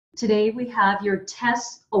Today we have your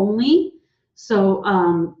tests only. So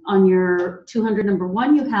on your 200 number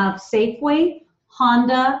one, you have Safeway,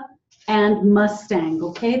 Honda, and Mustang.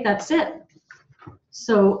 Okay, that's it.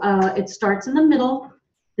 So it starts in the middle.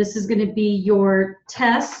 This is going to be your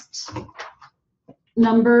test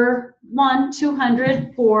number 1,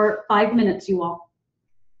 200 for 5 minutes, you all.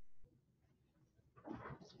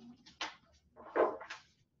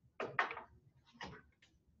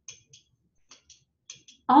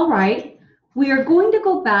 All right, we are going to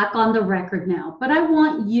go back on the record now, but I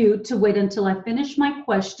want you to wait until I finish my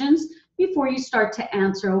questions before you start to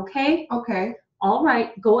answer, okay? Okay. All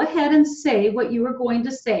right, go ahead and say what you were going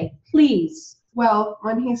to say, please. Well,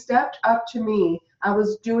 when he stepped up to me, I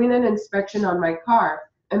was doing an inspection on my car,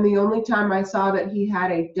 and the only time I saw that he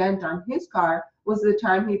had a dent on his car was the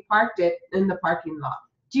time he parked it in the parking lot.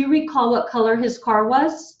 Do you recall what color his car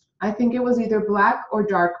was? I think it was either black or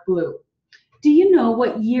dark blue. Do you know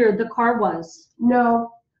what year the car was?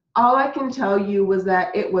 No, all I can tell you was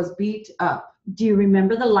that it was beat up. Do you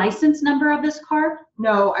remember the license number of this car?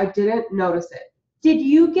 No, I didn't notice it. Did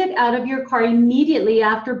you get out of your car immediately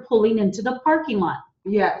after pulling into the parking lot?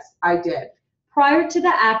 Yes, I did. Prior to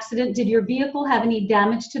the accident, did your vehicle have any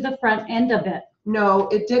damage to the front end of it? No,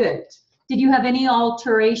 it didn't. Did you have any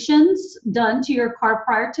alterations done to your car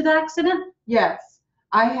prior to the accident? Yes,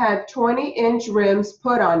 I had 20-inch rims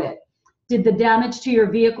put on it. Did the damage to your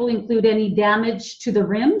vehicle include any damage to the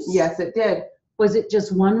rims? Yes, it did. Was it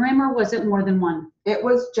just one rim or was it more than one? It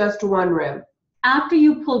was just one rim. After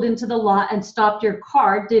you pulled into the lot and stopped your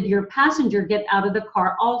car, did your passenger get out of the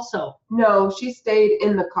car also? No, she stayed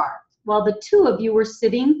in the car. While the two of you were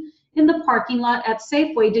sitting in the parking lot at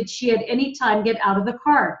Safeway, did she at any time get out of the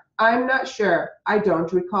car? I'm not sure. I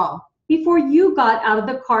don't recall. Before you got out of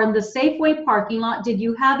the car in the Safeway parking lot, did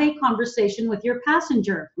you have a conversation with your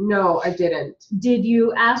passenger? No, I didn't. Did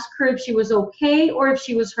you ask her if she was okay or if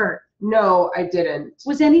she was hurt? No, I didn't.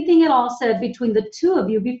 Was anything at all said between the two of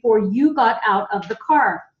you before you got out of the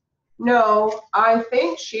car? No, I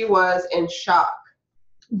think she was in shock.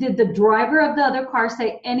 Did the driver of the other car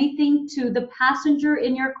say anything to the passenger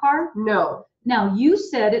in your car? No. Now, you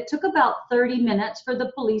said it took about 30 minutes for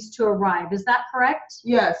the police to arrive. Is that correct?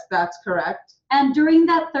 Yes, that's correct. And during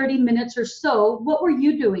that 30 minutes or so, what were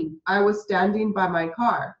you doing? I was standing by my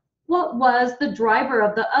car. What was the driver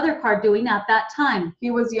of the other car doing at that time?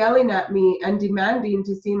 He was yelling at me and demanding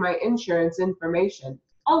to see my insurance information.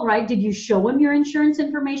 All right, did you show him your insurance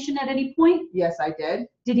information at any point? Yes, I did.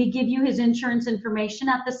 Did he give you his insurance information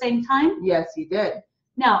at the same time? Yes, he did.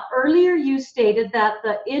 Now, earlier you stated that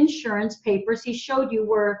the insurance papers he showed you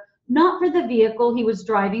were not for the vehicle he was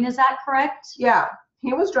driving. Is that correct? Yeah,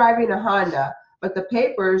 he was driving a Honda, but the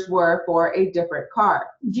papers were for a different car.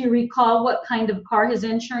 Do you recall what kind of car his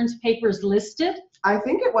insurance papers listed? I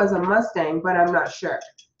think it was a Mustang, but I'm not sure.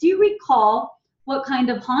 Do you recall what kind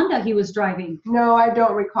of Honda he was driving? No, I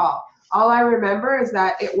don't recall. All I remember is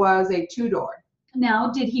that it was a two-door.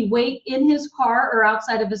 Now, did he wait in his car or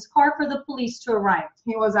outside of his car for the police to arrive?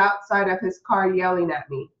 He was outside of his car yelling at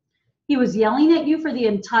me. He was yelling at you for the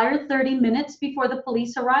entire 30 minutes before the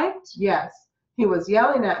police arrived? Yes, he was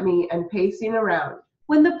yelling at me and pacing around.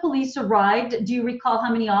 When the police arrived, do you recall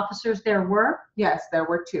how many officers there were? Yes, there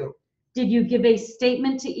were two. Did you give a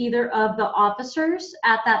statement to either of the officers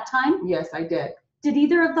at that time? Yes, I did. Did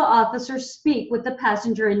either of the officers speak with the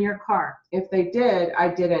passenger in your car? If they did, I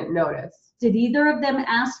didn't notice. Did either of them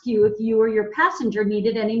ask you if you or your passenger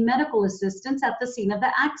needed any medical assistance at the scene of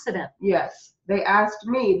the accident? Yes, they asked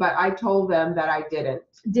me, but I told them that I didn't.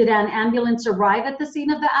 Did an ambulance arrive at the scene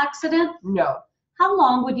of the accident? No. How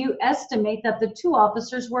long would you estimate that the two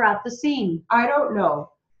officers were at the scene? I don't know.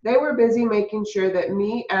 They were busy making sure that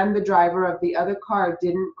me and the driver of the other car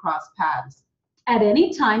didn't cross paths. At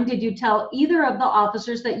any time, did you tell either of the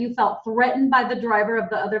officers that you felt threatened by the driver of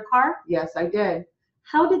the other car? Yes, I did.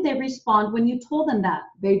 How did they respond when you told them that?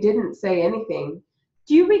 They didn't say anything.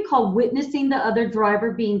 Do you recall witnessing the other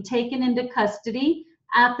driver being taken into custody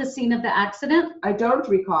at the scene of the accident? I don't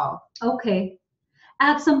recall. Okay.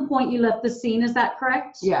 At some point you left the scene, is that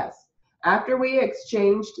correct? Yes. After we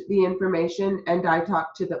exchanged the information and I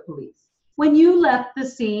talked to the police. When you left the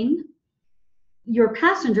scene, your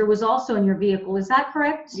passenger was also in your vehicle, is that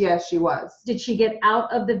correct? Yes, she was. Did she get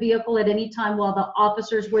out of the vehicle at any time while the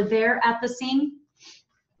officers were there at the scene?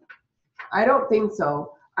 I don't think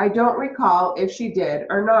so. I don't recall if she did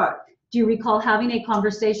or not. Do you recall having a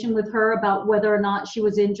conversation with her about whether or not she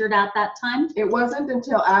was injured at that time? It wasn't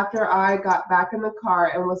until after I got back in the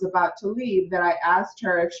car and was about to leave that I asked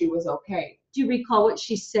her if she was okay. Do you recall what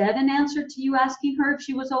she said in answer to you asking her if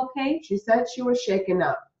she was okay? She said she was shaken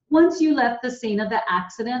up. Once you left the scene of the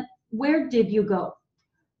accident, where did you go?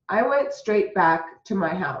 I went straight back to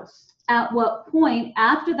my house. At what point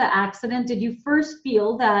after the accident did you first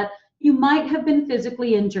feel that you might have been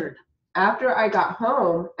physically injured? After I got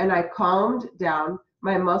home and I calmed down,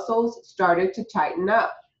 my muscles started to tighten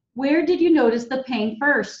up. Where did you notice the pain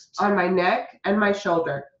first? On my neck and my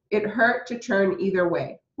shoulder. It hurt to turn either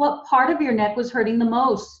way. What part of your neck was hurting the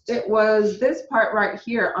most? It was this part right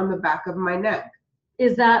here on the back of my neck.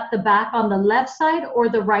 Is that the back on the left side or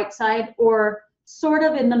the right side or sort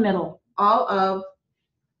of in the middle? All of.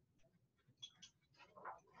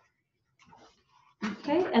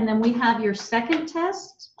 Okay, and then we have your second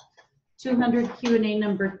test, 200 Q&A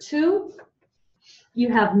number 2.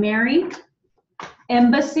 You have Mary,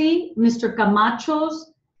 Embassy, Mr.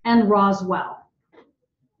 Camacho's, and Roswell.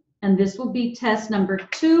 And this will be test number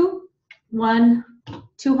 2,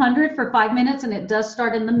 200 for 5 minutes, and it does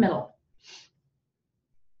start in the middle.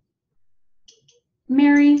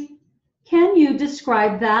 Mary, can you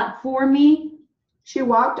describe that for me? She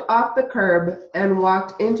walked off the curb and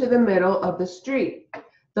walked into the middle of the street.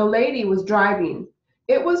 The lady was driving.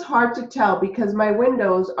 It was hard to tell because my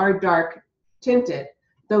windows are dark tinted.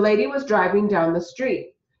 The lady was driving down the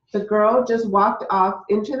street. The girl just walked off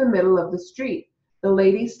into the middle of the street. The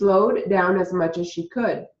lady slowed down as much as she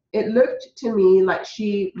could. It looked to me like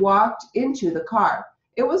she walked into the car.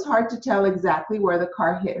 It was hard to tell exactly where the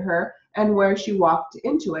car hit her and where she walked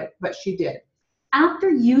into it, but she did. After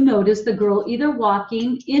you noticed the girl either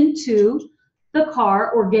walking into the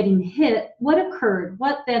car or getting hit, what occurred?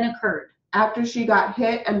 What then occurred? After she got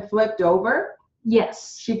hit and flipped over,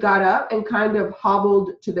 Yes. she got up and kind of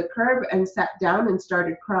hobbled to the curb and sat down and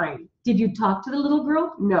started crying. Did you talk to the little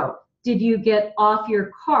girl? No, Did you get off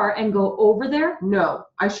your car and go over there? no,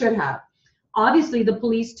 I should have. Obviously, the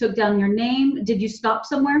police took down your name. Did you stop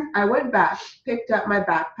somewhere? I went back, picked up my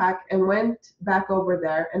backpack, and went back over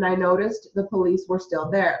there, and I noticed the police were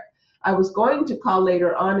still there. I was going to call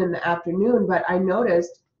later on in the afternoon, but I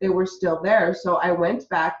noticed they were still there, so I went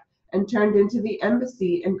back and turned into the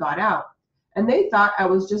embassy and got out. And they thought I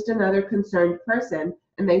was just another concerned person,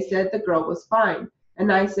 and they said the girl was fine.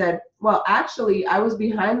 And I said, well, actually, I was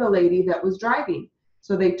behind the lady that was driving.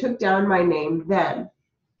 So they took down my name then.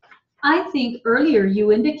 I think earlier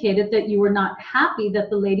you indicated that you were not happy that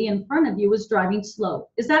the lady in front of you was driving slow.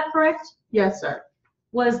 Is that correct? Yes, sir.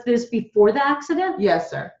 Was this before the accident? Yes,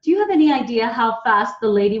 sir. Do you have any idea how fast the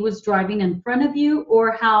lady was driving in front of you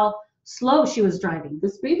or how slow she was driving? The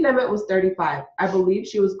speed limit was 35. I believe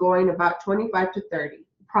she was going about 25 to 30.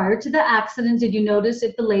 Prior to the accident, did you notice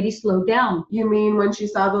if the lady slowed down? You mean when she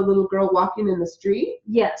saw the little girl walking in the street?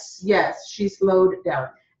 Yes. Yes, she slowed down.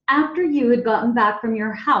 After you had gotten back from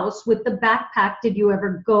your house with the backpack, did you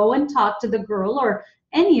ever go and talk to the girl or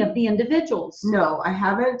any of the individuals? No, I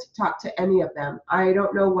haven't talked to any of them. I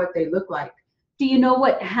don't know what they look like. Do you know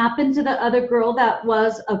what happened to the other girl that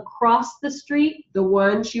was across the street? The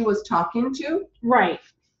one she was talking to? Right.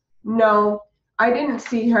 No, I didn't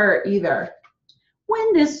see her either.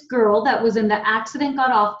 When this girl that was in the accident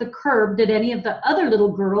got off the curb, did any of the other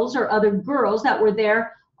little girls or other girls that were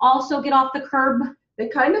there also get off the curb? They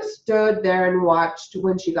kind of stood there and watched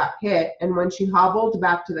when she got hit, and when she hobbled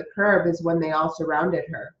back to the curb is when they all surrounded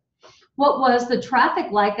her. What was the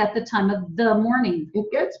traffic like at the time of the morning? It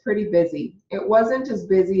gets pretty busy. It wasn't as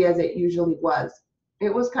busy as it usually was.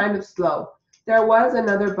 It was kind of slow. There was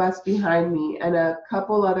another bus behind me and a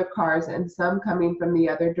couple other cars and some coming from the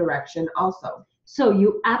other direction also. So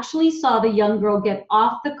you actually saw the young girl get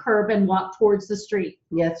off the curb and walk towards the street.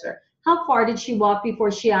 Yes, sir. How far did she walk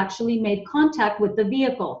before she actually made contact with the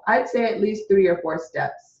vehicle? I'd say at least 3 or 4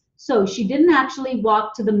 steps. So she didn't actually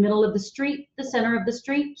walk to the middle of the street, the center of the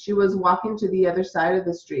street? She was walking to the other side of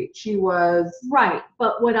the street. She was... Right,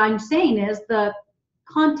 but what I'm saying is the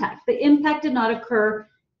contact, the impact did not occur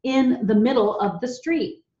in the middle of the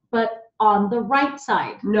street, but on the right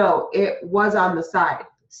side. No, it was on the side.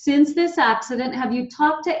 Since this accident, have you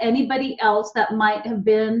talked to anybody else that might have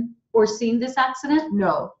been or seen this accident?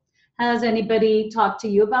 No. Has anybody talked to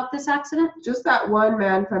you about this accident? Just that one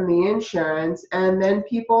man from the insurance, and then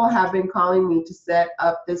people have been calling me to set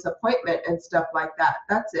up this appointment and stuff like that.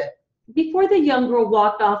 That's it. Before the young girl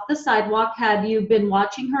walked off the sidewalk, had you been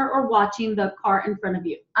watching her or watching the car in front of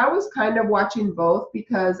you? I was kind of watching both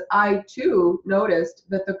because I too noticed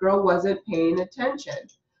that the girl wasn't paying attention.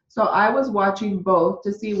 So I was watching both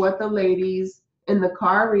to see what the lady's in the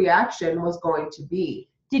car reaction was going to be.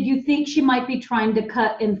 Did you think she might be trying to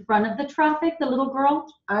cut in front of the traffic, the little girl?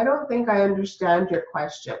 I don't think I understand your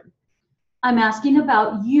question. I'm asking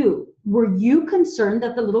about you. Were you concerned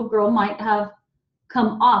that the little girl might have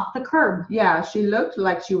come off the curb? Yeah, she looked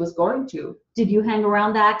like she was going to. Did you hang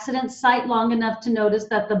around the accident site long enough to notice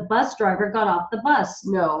that the bus driver got off the bus?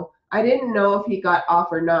 No, I didn't know if he got off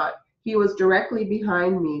or not. He was directly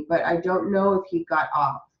behind me, but I don't know if he got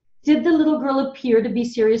off. Did the little girl appear to be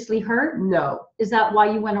seriously hurt? No. Is that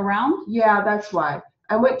why you went around? Yeah, that's why.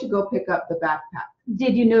 I went to go pick up the backpack.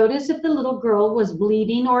 Did you notice if the little girl was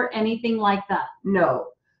bleeding or anything like that? No.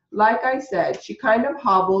 Like I said, she kind of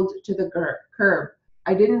hobbled to the curb.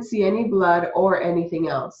 I didn't see any blood or anything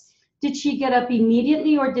else. Did she get up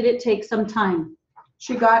immediately or did it take some time?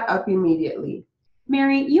 She got up immediately.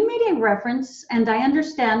 Mary, you made a reference, and I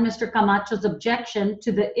understand Mr. Camacho's objection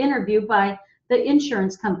to the interview by the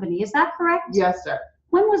insurance company. Is that correct? Yes, sir.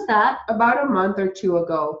 When was that? About a month or two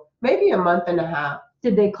ago, maybe a month and a half.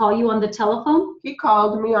 Did they call you on the telephone? He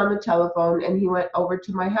called me on the telephone and he went over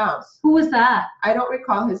to my house. Who was that? I don't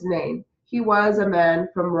recall his name. He was a man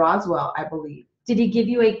from Roswell, I believe. Did he give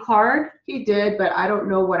you a card? He did, but I don't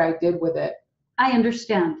know what I did with it. I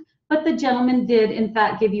understand. But the gentleman did, in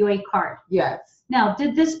fact, give you a card. Yes. Now,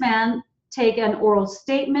 did this man take an oral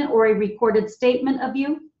statement or a recorded statement of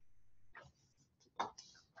you?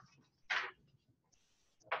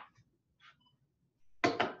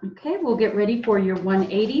 Okay, we'll get ready for your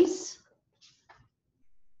 180s.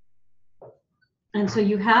 And so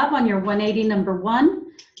you have on your 180 number 1,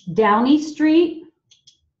 Downey Street.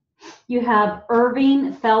 You have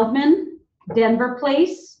Irving Feldman, Denver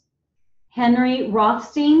Place, Henry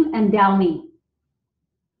Rothstein, and Downey.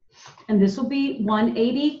 And this will be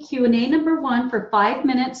 180 Q&A number 1 for 5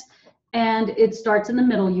 minutes, and it starts in the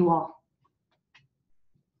middle, you all.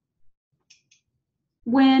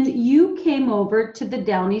 When you came over to the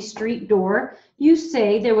Downey Street door, you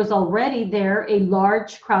say there was already there a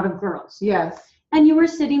large crowd of girls. Yes. And you were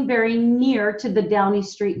sitting very near to the Downey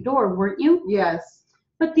Street door, weren't you? Yes.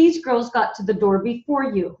 But these girls got to the door before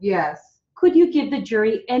you. Yes. Could you give the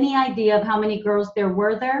jury any idea of how many girls there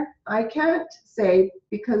were there? I can't say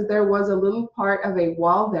because there was a little part of a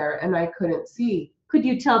wall there and I couldn't see. Could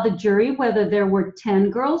you tell the jury whether there were 10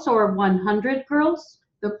 girls or 100 girls?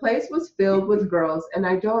 The place was filled with girls and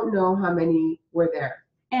I don't know how many were there.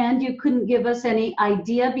 And you couldn't give us any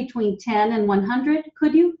idea between 10 and 100,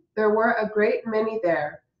 could you? There were a great many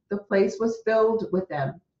there. The place was filled with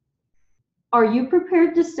them. Are you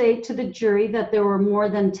prepared to say to the jury that there were more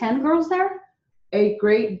than 10 girls there? A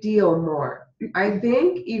great deal more. I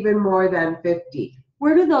think even more than 50.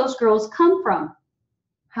 Where do those girls come from?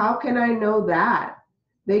 How can I know that?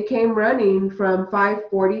 They came running from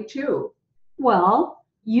 542. Well,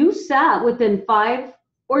 you sat within 5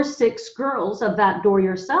 or 6 girls of that door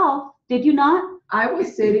yourself, did you not? I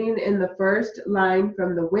was sitting in the first line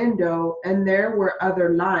from the window and there were other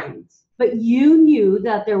lines. But you knew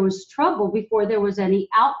that there was trouble before there was any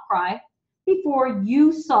outcry, before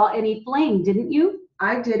you saw any flame, didn't you?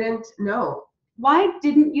 I didn't know. Why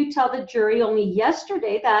didn't you tell the jury only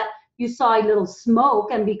yesterday that you saw a little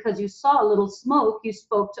smoke, and because you saw a little smoke, you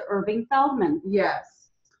spoke to Irving Feldman? Yes.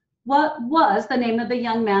 What was the name of the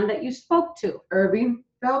young man that you spoke to? Irving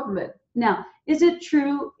Feldman. Now, is it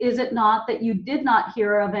true, is it not, that you did not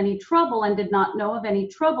hear of any trouble and did not know of any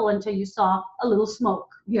trouble until you saw a little smoke?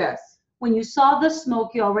 Yes. When you saw the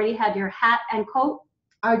smoke, you already had your hat and coat?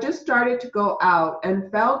 I just started to go out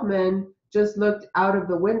and Feldman just looked out of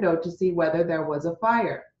the window to see whether there was a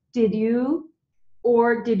fire. Did you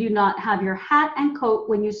or did you not have your hat and coat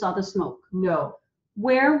when you saw the smoke? No.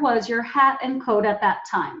 Where was your hat and coat at that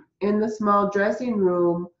time? In the small dressing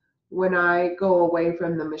room when I go away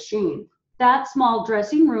from the machine. That small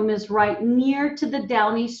dressing room is right near to the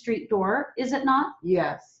Downey Street door, is it not?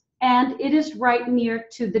 Yes. And it is right near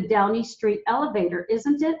to the Downey Street elevator,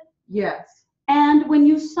 isn't it? Yes. And when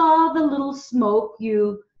you saw the little smoke,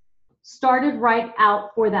 you started right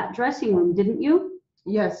out for that dressing room, didn't you?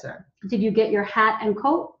 Yes, sir. Did you get your hat and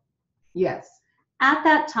coat? Yes. At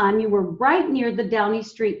that time, you were right near the Downey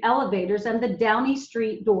Street elevators and the Downey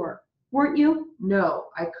Street door, weren't you? No,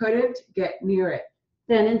 I couldn't get near it.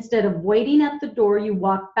 Then instead of waiting at the door, you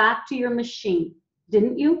walked back to your machine,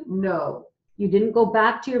 didn't you? No. You didn't go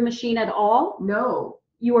back to your machine at all? No.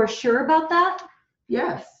 You are sure about that?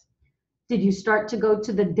 Yes. Did you start to go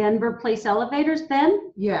to the Denver Place elevators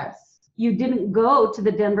then? Yes. You didn't go to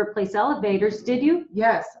the Denver Place elevators, did you?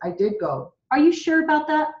 Yes, I did go. Are you sure about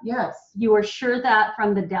that? Yes. You are sure that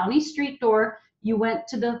from the Downey Street door, you went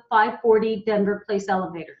to the 540 Denver Place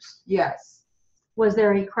elevators? Yes. Was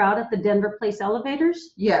there a crowd at the Denver Place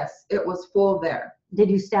elevators? Yes, it was full there. Did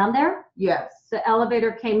you stand there? Yes. The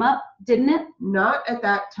elevator came up, didn't it? Not at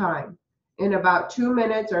that time. In about 2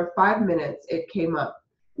 minutes or 5 minutes, it came up.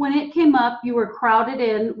 When it came up, you were crowded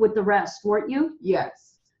in with the rest, weren't you?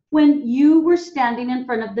 Yes. When you were standing in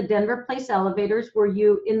front of the Denver Place elevators, were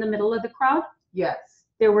you in the middle of the crowd? Yes.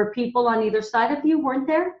 There were people on either side of you, weren't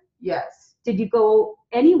there? Yes. Did you go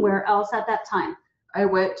anywhere else at that time? I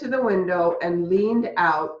went to the window and leaned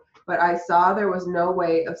out, but I saw there was no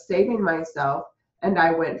way of saving myself, and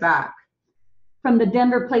I went back. From the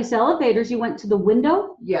Denver Place elevators, you went to the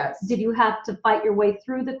window? Yes. Did you have to fight your way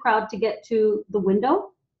through the crowd to get to the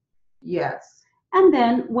window? Yes. And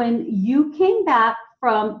then when you came back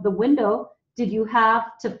from the window, did you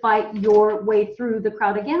have to fight your way through the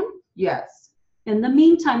crowd again? Yes. In the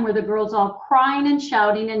meantime, were the girls all crying and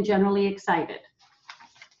shouting and generally excited?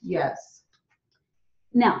 Yes.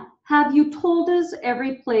 Now, have you told us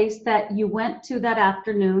every place that you went to that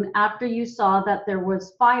afternoon after you saw that there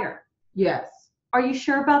was fire? Yes. Are you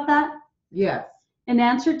sure about that? Yes. In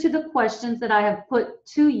answer to the questions that I have put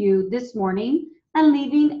to you this morning and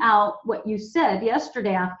leaving out what you said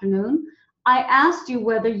yesterday afternoon, I asked you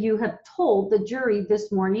whether you have told the jury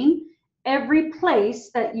this morning every place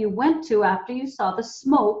that you went to after you saw the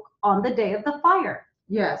smoke on the day of the fire.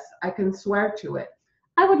 Yes, I can swear to it.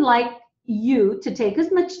 I would like you to take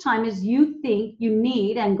as much time as you think you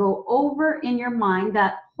need and go over in your mind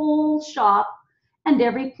that whole shop and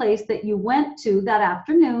every place that you went to that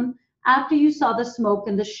afternoon after you saw the smoke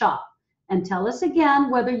in the shop. And tell us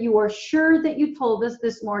again whether you are sure that you told us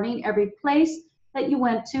this morning every place that you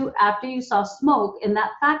went to after you saw smoke in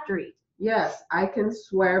that factory. Yes, I can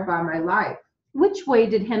swear by my life. Which way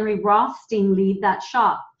did Henry Rothstein leave that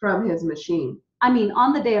shop? From his machine. I mean,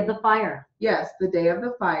 on the day of the fire. Yes, the day of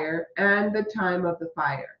the fire and the time of the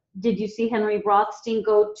fire. Did you see Henry Rothstein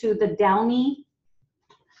go to the Downey?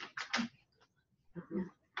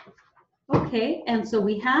 Okay, and so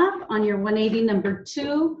we have on your 180 number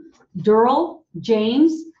 2, Durrell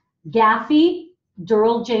James Gaffey,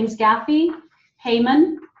 Durrell James Gaffey,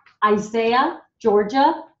 Heyman, Isaiah,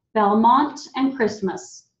 Georgia, Belmont, and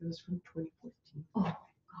Christmas. It was from 2014. Oh,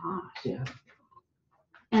 gosh. Yeah.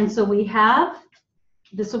 And so we have,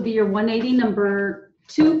 this will be your 180 number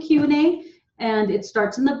 2 Q&A, and it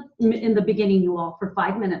starts in the beginning, you all, for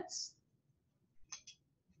 5 minutes.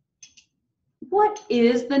 What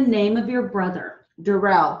is the name of your brother?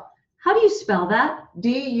 Durrell. How do you spell that?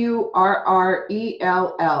 Durrell.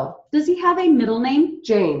 Does he have a middle name?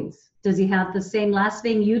 James. Does he have the same last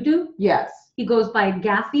name you do? Yes. He goes by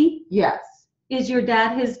Gaffey? Yes. Is your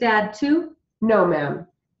dad his dad too? No, ma'am.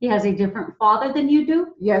 He has a different father than you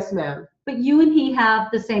do? Yes, ma'am. But you and he have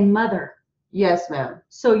the same mother. Yes, ma'am.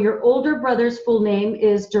 So your older brother's full name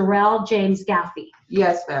is Durrell James Gaffey.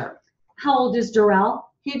 Yes, ma'am. How old is Durrell?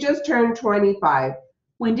 He just turned 25.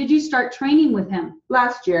 When did you start training with him?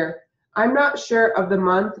 Last year. I'm not sure of the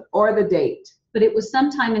month or the date. But it was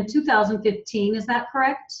sometime in 2015, is that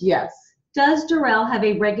correct? Yes. Does Durrell have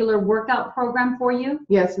a regular workout program for you?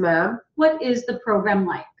 Yes, ma'am. What is the program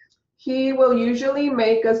like? He will usually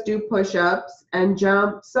make us do push-ups and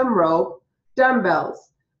jump some rope,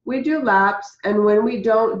 dumbbells. We do laps, and when we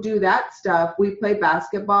don't do that stuff, we play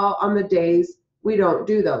basketball on the days we don't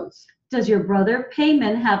do those. Does your brother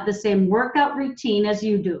Payman have the same workout routine as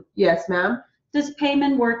you do? Yes, ma'am. Does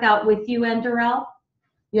Payman work out with you and Durrell?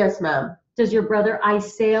 Yes, ma'am. Does your brother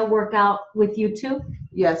Isaiah work out with you too?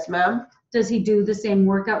 Yes, ma'am. Does he do the same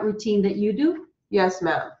workout routine that you do? Yes,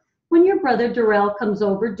 ma'am. When your brother Durrell comes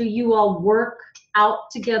over, do you all work out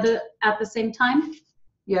together at the same time?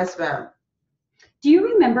 Yes, ma'am. Do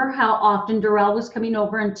you remember how often Durrell was coming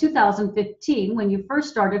over in 2015 when you first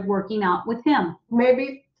started working out with him?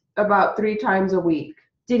 Maybe about 3 times a week.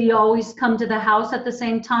 Did he always come to the house at the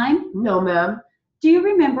same time? No, ma'am. Do you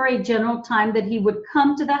remember a general time that he would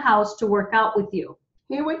come to the house to work out with you?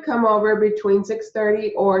 He would come over between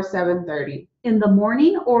 6:30 or 7:30. In the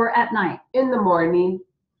morning or at night? In the morning.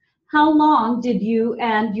 How long did you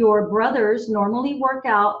and your brothers normally work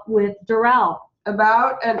out with Durrell?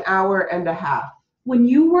 About an hour and a half. When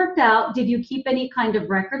you worked out, did you keep any kind of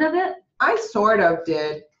record of it? I sort of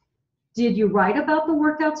did. Did you write about the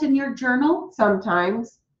workouts in your journal?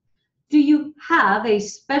 Sometimes. Do you have a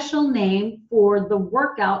special name for the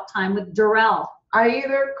workout time with Durrell? I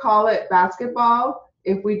either call it basketball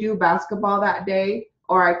if we do basketball that day,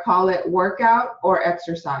 or I call it workout or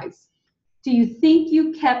exercise. Do you think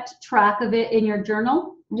you kept track of it in your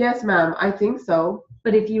journal? Yes, ma'am, I think so.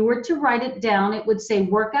 But if you were to write it down, it would say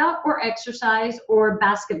workout or exercise or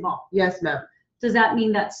basketball. Yes, ma'am. Does that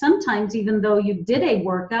mean that sometimes, even though you did a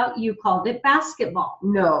workout, you called it basketball?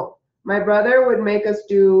 No. My brother would make us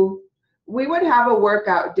we would have a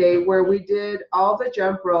workout day where we did all the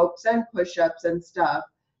jump ropes and push-ups and stuff.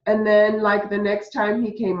 And then like the next time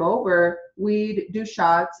he came over, We'd do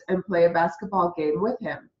shots and play a basketball game with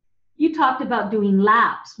him. You talked about doing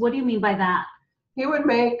laps. What do you mean by that? He would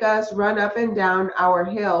make us run up and down our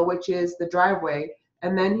hill, which is the driveway,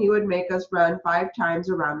 and then he would make us run 5 times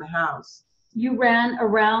around the house. You ran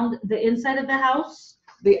around the inside of the house?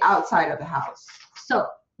 The outside of the house. So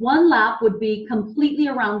 1 lap would be completely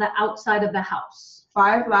around the outside of the house.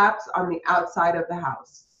 5 laps on the outside of the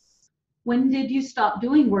house. When did you stop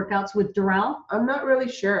doing workouts with Darrell? I'm not really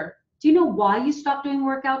sure. Do you know why you stopped doing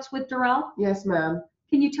workouts with Darrell? Yes, ma'am.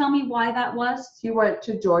 Can you tell me why that was? He went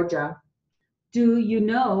to Georgia. Do you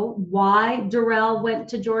know why Darrell went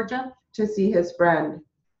to Georgia? To see his friend.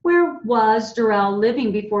 Where was Darrell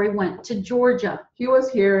living before he went to Georgia? He was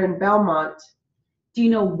here in Belmont. Do you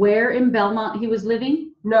know where in Belmont he was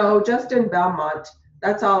living? No, just in Belmont.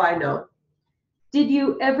 That's all I know. Did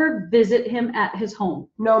you ever visit him at his home?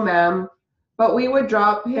 No, ma'am. But we would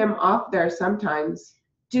drop him off there sometimes.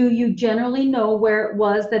 Do you generally know where it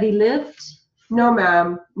was that he lived? No,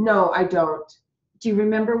 ma'am. No, I don't. Do you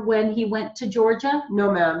remember when he went to Georgia?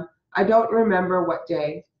 No, ma'am. I don't remember what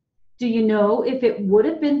day. Do you know if it would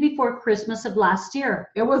have been before Christmas of last year?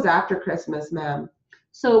 It was after Christmas, ma'am.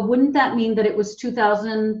 So wouldn't that mean that it was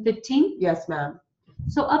 2015? Yes, ma'am.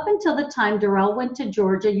 So up until the time Darrell went to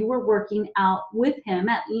Georgia, you were working out with him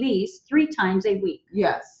at least 3 times a week.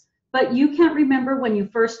 Yes. But you can't remember when you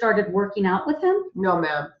first started working out with him? No,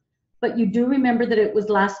 ma'am. But you do remember that it was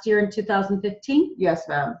last year in 2015? Yes,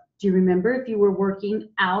 ma'am. Do you remember if you were working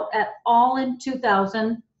out at all in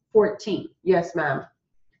 2014? Yes, ma'am.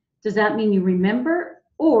 Does that mean you remember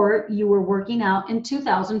or you were working out in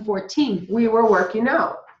 2014? We were working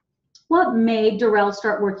out. What made Darrell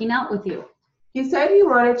start working out with you? He said he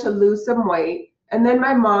wanted to lose some weight, and then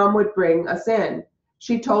my mom would bring us in.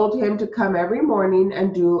 She told him to come every morning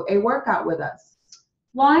and do a workout with us.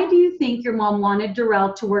 Why do you think your mom wanted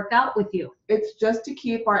Darrell to work out with you? It's just to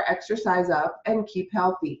keep our exercise up and keep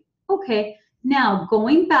healthy. Okay, now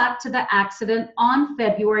going back to the accident on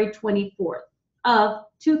February 24th of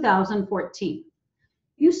 2014.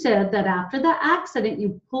 You said that after the accident,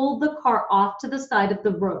 you pulled the car off to the side of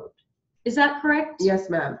the road. Is that correct? Yes,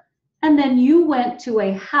 ma'am. And then you went to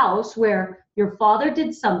a house where your father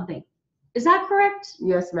did something. Is that correct?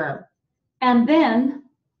 Yes, ma'am. And then,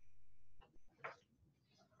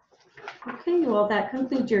 okay, you all, that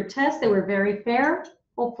concludes your test. They were very fair.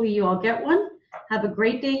 Hopefully you all get one. Have a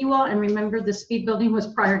great day, you all. And remember, the speed building was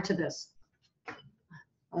prior to this.